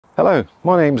Hello,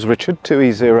 my name's Richard,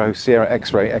 2E0 Sierra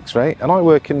X-Ray X-Ray, and I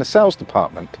work in the sales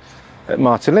department at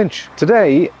Martin Lynch.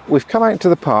 Today we've come out to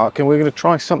the park and we're going to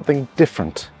try something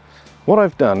different. What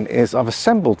I've done is I've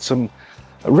assembled some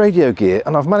radio gear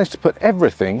and I've managed to put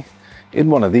everything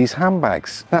in one of these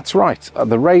handbags. That's right,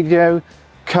 the radio,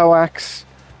 coax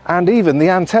and even the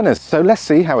antennas. So let's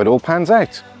see how it all pans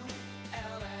out.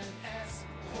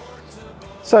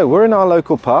 So we're in our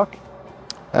local park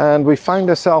and we found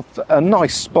ourselves a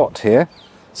nice spot here.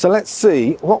 So let's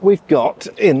see what we've got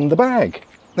in the bag.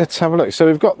 Let's have a look. So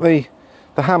we've got the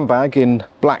handbag in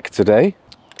black today.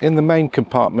 In the main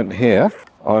compartment here,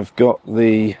 I've got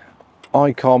the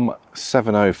Icom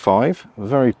 705, a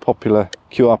very popular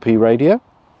QRP radio.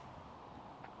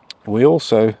 We've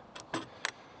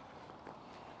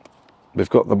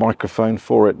got the microphone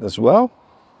for it as well.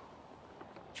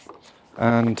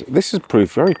 And this has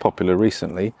proved very popular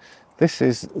recently. This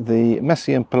is the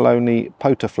Messi & Poloni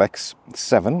Potaflex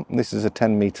 7. This is a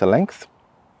 10-meter length.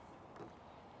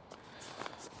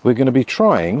 We're going to be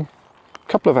trying a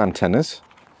couple of antennas.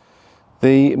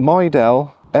 The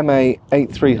Midel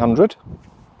MA8300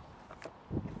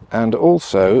 and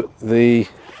also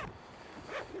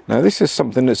now this is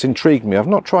something that's intrigued me. I've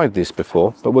not tried this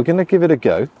before, but we're going to give it a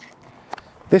go.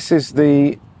 This is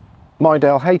the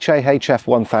Midel HAHF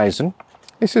 1000.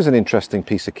 This is an interesting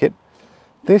piece of kit.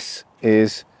 This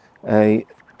is a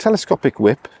telescopic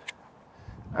whip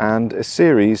and a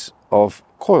series of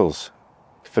coils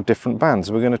for different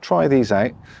bands. We're going to try these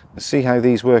out and see how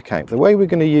these work out. The way we're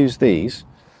going to use these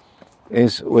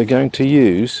is we're going to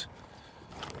use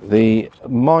the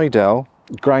Midel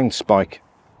ground spike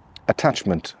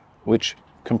attachment, which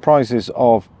comprises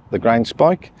of the ground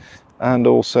spike and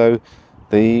also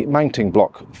the mounting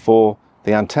block for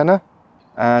the antenna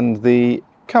and the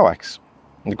coax.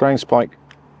 And the ground spike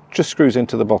just screws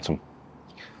into the bottom.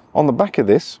 On the back of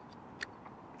this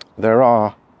there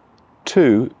are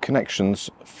two connections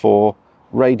for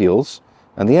radials,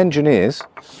 and the engineers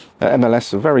at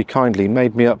ML&S have very kindly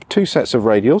made me up two sets of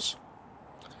radials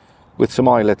with some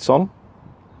eyelets on,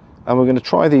 and we're going to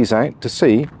try these out to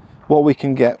see what we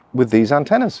can get with these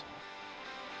antennas.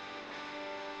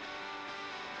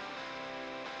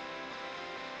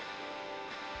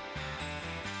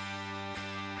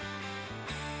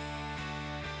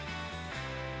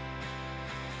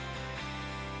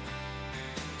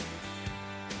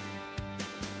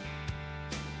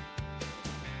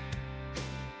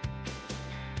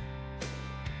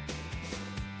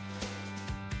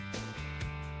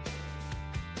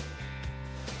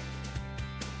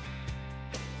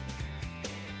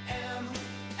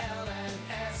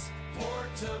 ML&S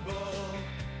portable.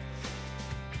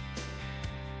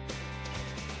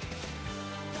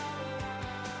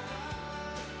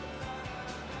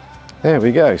 There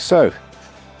we go. So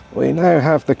we now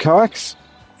have the coax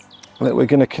that we're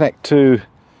going to connect to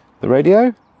the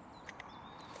radio.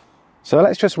 So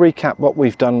let's just recap what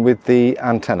we've done with the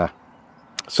antenna.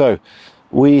 So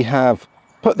we have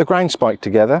put the ground spike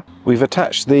together, we've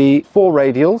attached the four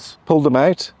radials, pulled them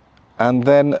out, and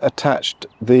then attached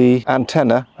the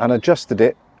antenna and adjusted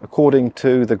it according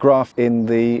to the graph in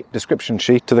the description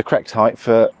sheet to the correct height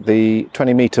for the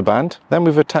 20-meter band. Then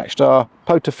we've attached our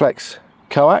Potaflex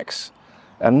coax,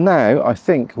 and now I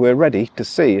think we're ready to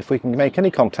see if we can make any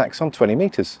contacts on 20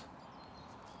 meters.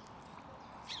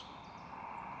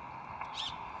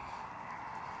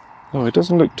 Oh, it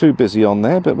doesn't look too busy on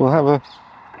there, but we'll have a...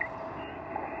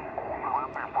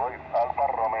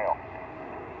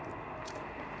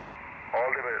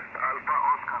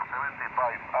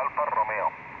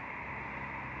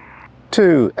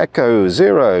 Two Echo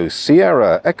 0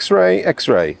 Sierra X-Ray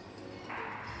X-Ray.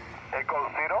 Echo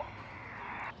 0?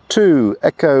 2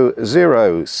 Echo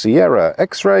 0 Sierra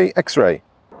X-Ray X-Ray.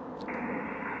 Sometimes,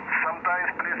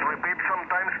 please repeat,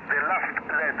 sometimes the last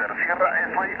letter. Sierra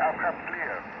X-Ray I have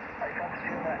clear. I have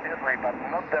Sierra X-Ray, but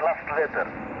not the last letter.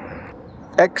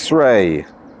 X-Ray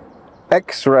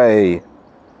X-Ray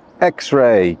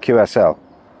X-Ray QSL. Sorry,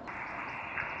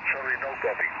 no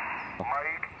copy.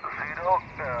 Mike 0.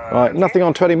 Right, nothing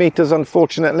on 20 meters,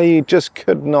 unfortunately. Just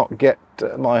could not get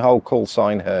my whole call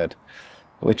sign heard,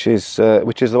 which is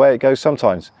the way it goes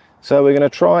sometimes. So we're going to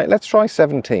try, let's try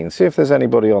 17, see if there's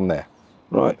anybody on there.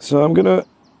 Right, so I'm going to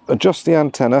adjust the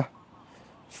antenna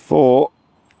for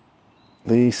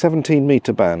the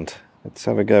 17-meter band. Let's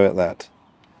have a go at that.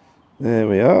 There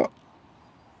we are.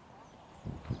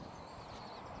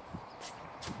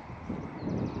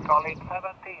 Calling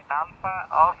 17 Alpha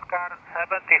Oscar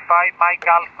 75 Mike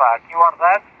Alpha. You are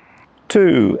that?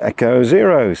 2 Echo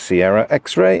 0 Sierra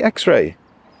X-Ray X-Ray.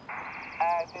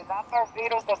 The number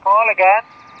 0 to call again.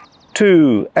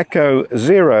 2 Echo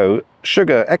 0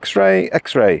 Sugar X-ray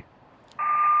X-ray.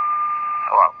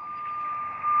 Well,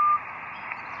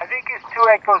 I think it's 2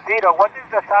 Echo 0. What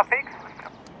is the suffix?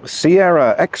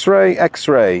 Sierra X-ray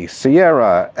X-ray.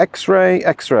 Sierra X-ray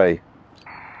X-ray.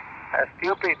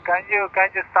 Stupid. Can you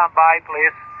stand by,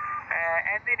 please?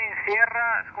 Ending in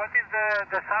Sierra. What is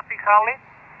the suffix only?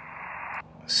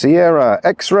 Sierra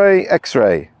X-ray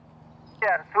X-ray.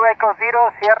 Yeah, 2 Echo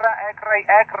 0 Sierra X-ray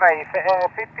X-ray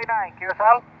 59.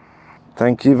 QSL.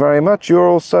 Thank you very much. You're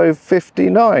also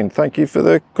 59. Thank you for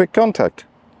the quick contact.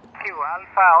 Thank you.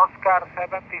 Alpha Oscar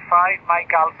 75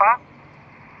 Mike Alpha.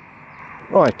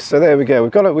 Right, so there we go.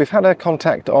 We've had a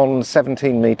contact on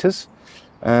 17 meters,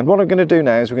 and what I'm going to do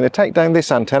now is we're going to take down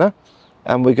this antenna,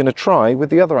 and we're going to try with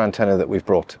the other antenna that we've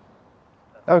brought.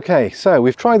 Okay, so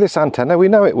we've tried this antenna. We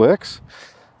know it works.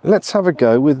 Let's have a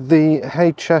go with the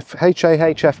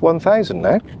HAHF 1000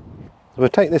 now. We'll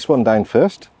take this one down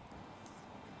first.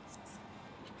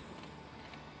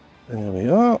 There we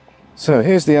are. So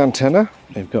here's the antenna.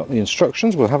 We've got the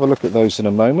instructions. We'll have a look at those in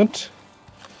a moment.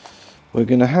 We're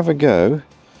going to have a go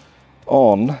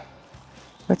on,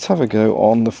 let's have a go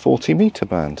on the 40 meter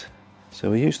band.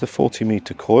 So we use the 40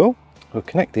 meter coil. We'll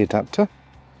connect the adapter.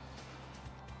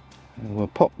 And we'll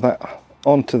pop that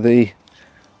onto the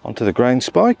ground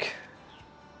spike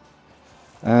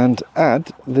and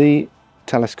add the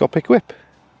telescopic whip.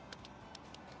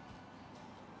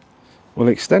 We'll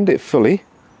extend it fully,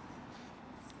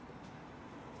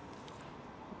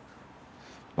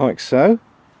 like so.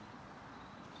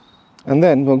 And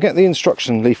then we'll get the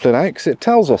instruction leaflet out because it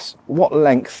tells us what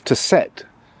length to set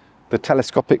the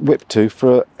telescopic whip to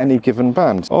for any given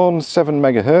band. On 7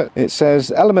 megahertz, it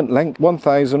says element length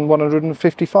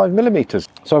 1155 millimeters.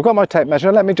 So I've got my tape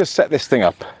measure. Let me just set this thing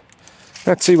up.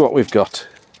 Let's see what we've got.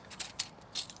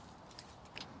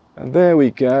 And there we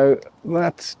go.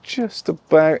 That's just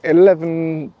about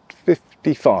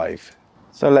 1155.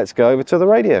 So let's go over to the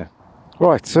radio.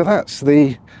 Right, so that's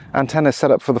the antenna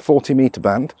set up for the 40 meter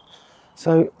band.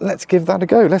 So let's give that a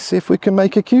go. Let's see if we can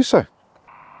make a QSO.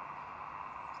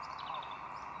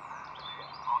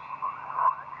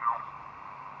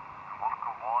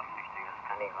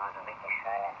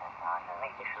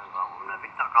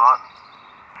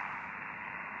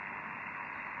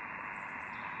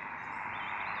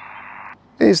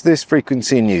 Is this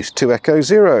frequency in use? 2 Echo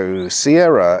 0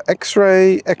 Sierra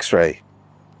X-ray X-ray.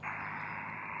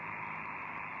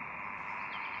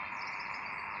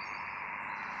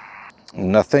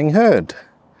 Nothing heard.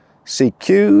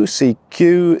 CQ,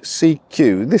 CQ,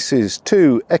 CQ. This is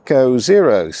 2 Echo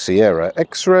 0 Sierra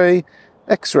X-ray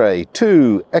X-ray.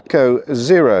 2 Echo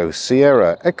 0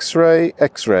 Sierra X-ray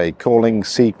X-ray. Calling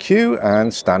CQ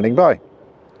and standing by.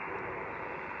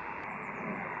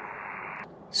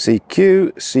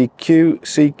 CQ, CQ,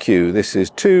 CQ. This is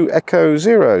 2 Echo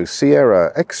 0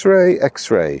 Sierra X-ray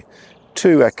X-ray.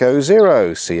 2 Echo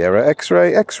 0 Sierra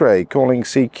X-ray X-ray. Calling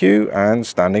CQ and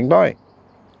standing by.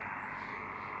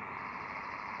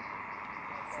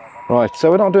 Right, so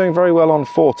we're not doing very well on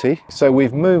 40, so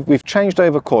we've changed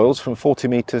over coils from 40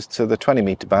 meters to the 20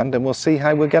 meter band, and we'll see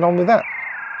how we'll get on with that.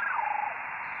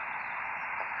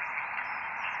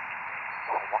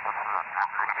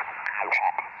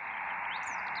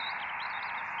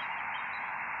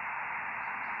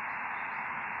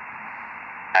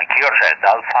 Cure set,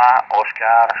 Alpha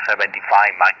Oscar 75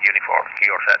 Mike Uniform,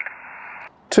 cure set.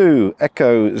 2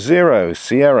 Echo 0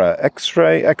 Sierra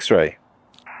X-ray X-ray.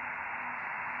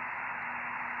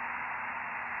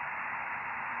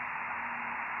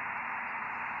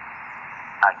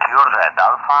 Cure set,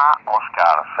 Alpha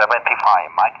Oscar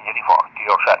 75 Mike Uniform,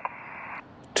 cure set.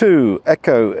 2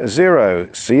 Echo 0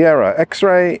 Sierra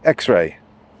X-ray X-ray.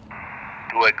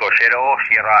 2 Echo 0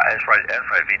 Sierra X-ray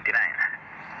 59.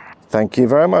 Thank you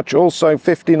very much. Also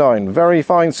 59. Very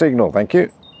fine signal. Thank you.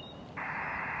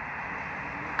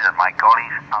 My call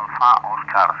is Alpha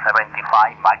Oscar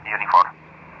 75 Mike Uniform.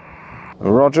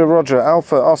 Roger, roger.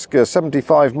 Alpha Oscar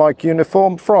 75 Mike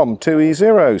Uniform from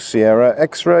 2E0 Sierra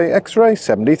X-ray X-ray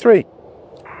 73.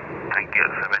 Thank you,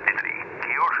 73.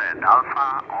 Cure set,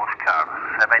 Alpha Oscar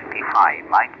 75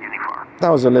 Mike Uniform. That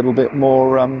was a little bit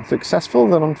more successful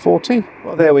than on 40.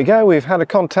 Well, there we go. We've had a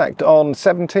contact on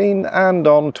 17 and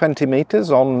on 20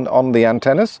 meters on the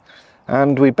antennas.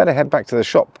 And we better head back to the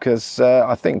shop because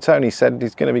I think Tony said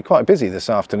he's going to be quite busy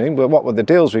this afternoon. But what with the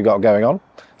deals we've got going on.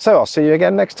 So I'll see you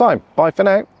again next time. Bye for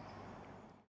now.